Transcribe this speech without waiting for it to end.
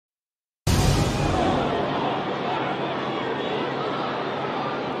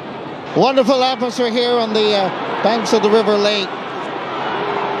Wonderful atmosphere here on the banks of the River Lake.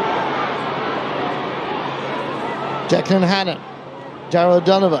 Declan Hannon, Darragh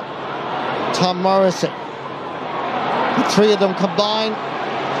O'Donovan, Tom Morrissey. The three of them combine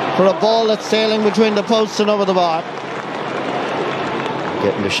for a ball that's sailing between the posts and over the bar.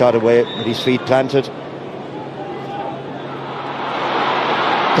 Getting the shot away with his feet planted.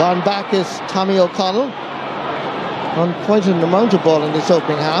 Gone back is Tommy O'Connell on quite an amount of ball in this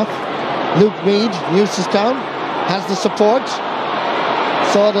opening half. Luke Meade, Newcestown, has the support.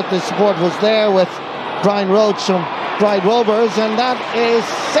 Saw that the support was there with Brian Roach from Bride Rovers, and that is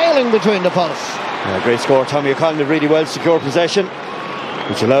sailing between the posts. Yeah, great score. Tommy O'Connell did really well, secure possession,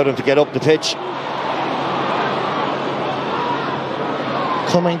 which allowed him to get up the pitch.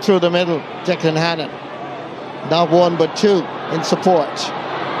 Coming through the middle, Declan Hannon. Not one but two in support.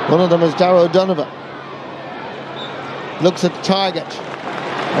 One of them is Darragh O'Donovan. Looks at the target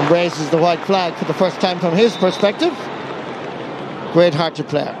and raises the white flag for the first time from his perspective. Great-hearted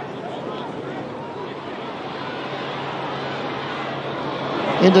player.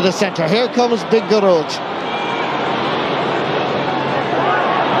 Into the centre. Here comes Big Garage.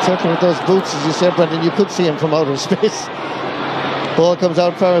 Certainly with those boots, as you said, Brendan, you could see him from outer space. Ball comes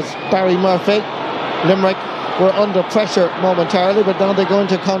out for us, Barry Murphy. Limerick were under pressure momentarily, but now they go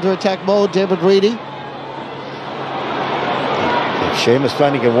into counter-attack mode. David Reedy. Seamus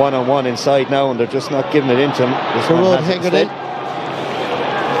Flanagan one-on-one inside now, and they're just not giving it into him. Road Hegarty.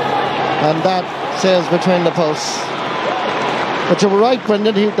 And that sails between the posts. But you were right,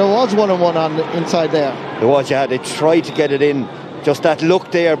 Brendan, there was one-on-one on inside there. There was, yeah. They tried to get it in. Just that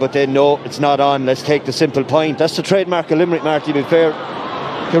look there, but then no, it's not on. Let's take the simple point. That's the trademark of Limerick, Marty, to be fair.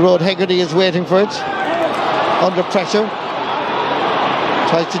 Road Hegarty is waiting for it. Under pressure.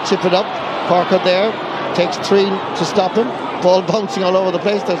 Tries to chip it up. Parker there. Takes three to stop him. Ball bouncing all over the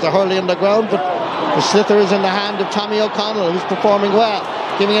place. There's a hurley on the ground, but the slither is in the hand of Tommy O'Connell, who's performing well.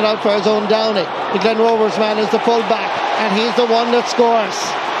 Giving it out for his own Downey. The Glen Rovers man is the full-back, and he's the one that scores.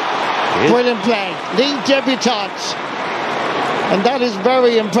 Brilliant play. League debutant. And that is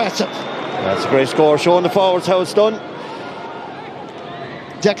very impressive. That's a great score, showing the forwards how it's done.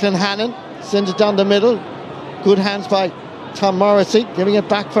 Declan Hannon sends it down the middle. Good hands by Tom Morrissey. Giving it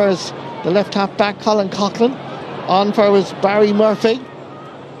back for the left half back, Colin Coughlin. On for his Barry Murphy.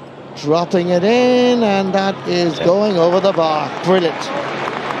 Dropping it in, and that is going over the bar. Brilliant.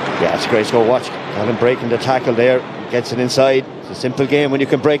 Yeah, it's a great score. Watch Colin breaking the tackle there. Gets it inside. It's a simple game when you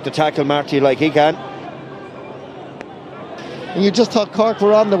can break the tackle, Marty, like he can. And you just thought Cork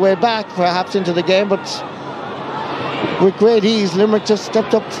were on the way back, perhaps, into the game, but with great ease, Limerick just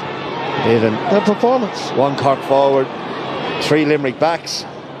stepped up their performance. One Cork forward, three Limerick backs,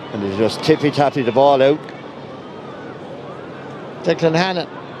 and they just tippy-tappy the ball out. Declan Hannon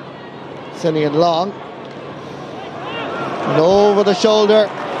sending it long. And over the shoulder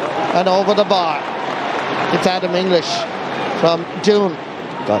and over the bar. It's Adam English from Doon.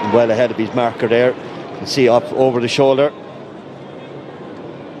 Gotten well ahead of his marker there. You can see up over the shoulder.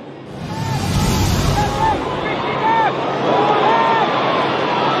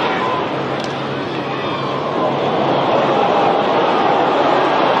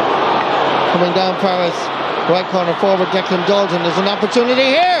 Coming down Paris, right corner forward, Declan Dalton. There's an opportunity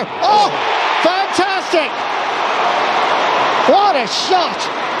here. Oh, fantastic! What a shot!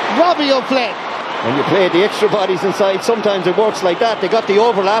 Robbie O'Flynn. When you play the extra bodies inside, sometimes it works like that. They got the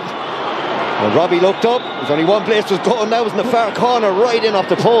overlap. When Robbie looked up, there's only one place was going. That was in the far corner, right in off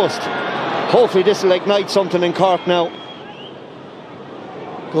the post. Hopefully this will ignite something in Cork now.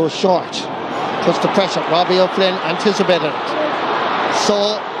 Goes short. Puts the pressure. Robbie O'Flynn anticipated it.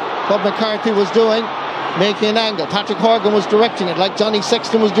 Saw what McCarthy was doing, making an angle. Patrick Horgan was directing it like Johnny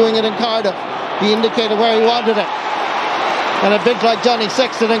Sexton was doing it in Cardiff. He indicated where he wanted it. And a bit like Johnny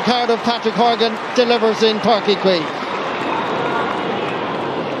Sexton in Cardiff, Patrick Horgan delivers in Páirc Queen.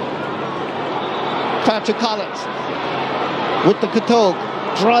 Patrick Collins with the Cathog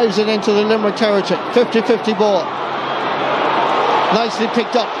drives it into the Limerick territory. 50-50 ball. Nicely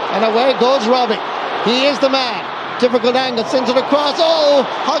picked up, and away goes Robbie. He is the man. Difficult angle, sends it across. Oh,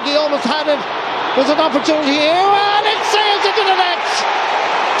 Hoggy almost had it. There's an opportunity here, and it sails into the net.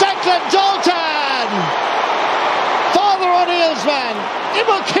 Declan Dalton, Father O'Neill's man,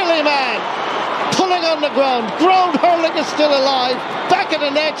 Imokilly man, pulling on the ground. Ground hurling is still alive. Back in the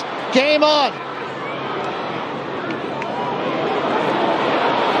net, game on.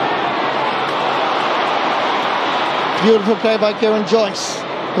 Beautiful play by Kieran Joyce,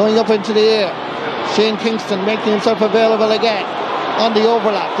 going up into the air. Shane Kingston making himself available again on the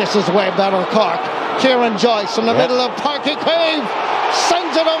overlap. This is way better Cork. Kieran Joyce from the middle of Páirc Queen.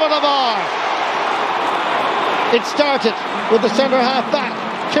 sends it over the bar. It started with the centre half back,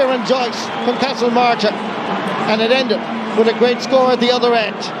 Kieran Joyce from Castlemartin, and it ended with a great score at the other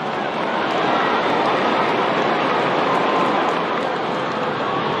end.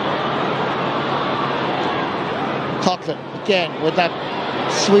 Coughlin again with that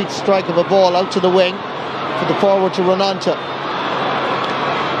sweet strike of a ball out to the wing for the forward to run onto.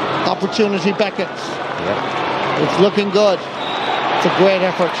 Opportunity beckons. Yeah. It's looking good. It's a great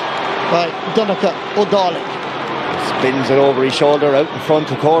effort by Donncha O'Donnell. Spins it over his shoulder out in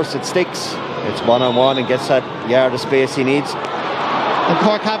front, of course, it sticks. It's one-on-one and gets that yard of space he needs. And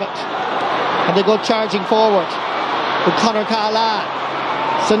Cork have it. And they go charging forward with Conor Cahalane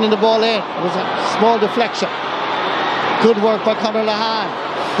sending the ball in. It was a small deflection. Good work by Conor Cahalane.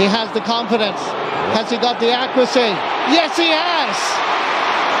 He has the confidence. Has he got the accuracy? Yes, he has.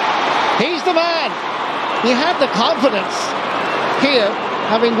 He's the man. He had the confidence here,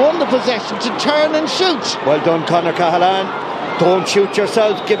 having won the possession, to turn and shoot. Well done, Conor Cahalane. Don't shoot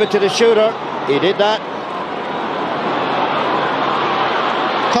yourself, give it to the shooter. He did that.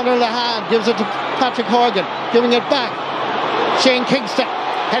 Conor Cahalane gives it to Patrick Horgan, giving it back. Shane Kingston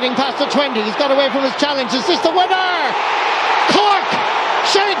heading past the 20. He's got away from his challenge. Is this the winner? Cork!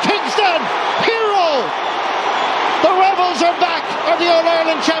 Shane Kingston! Hero! The Rebels are back. Are the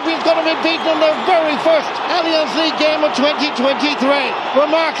All-Ireland champions going to be beaten in their very first Alliance League game of 2023?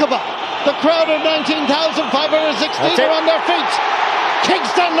 Remarkable. The crowd of 19,516 are on their feet.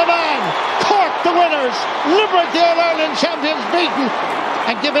 Kingston the man. Cork the winners. Limerick the All-Ireland champions beaten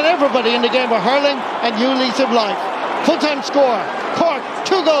and giving everybody in the game of hurling a new lease of life. Full-time score. Cork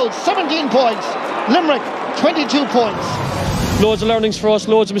 2 goals, 17 points. Limerick 22 points. Loads of learnings for us,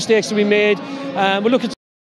 loads of mistakes to be made. We're looking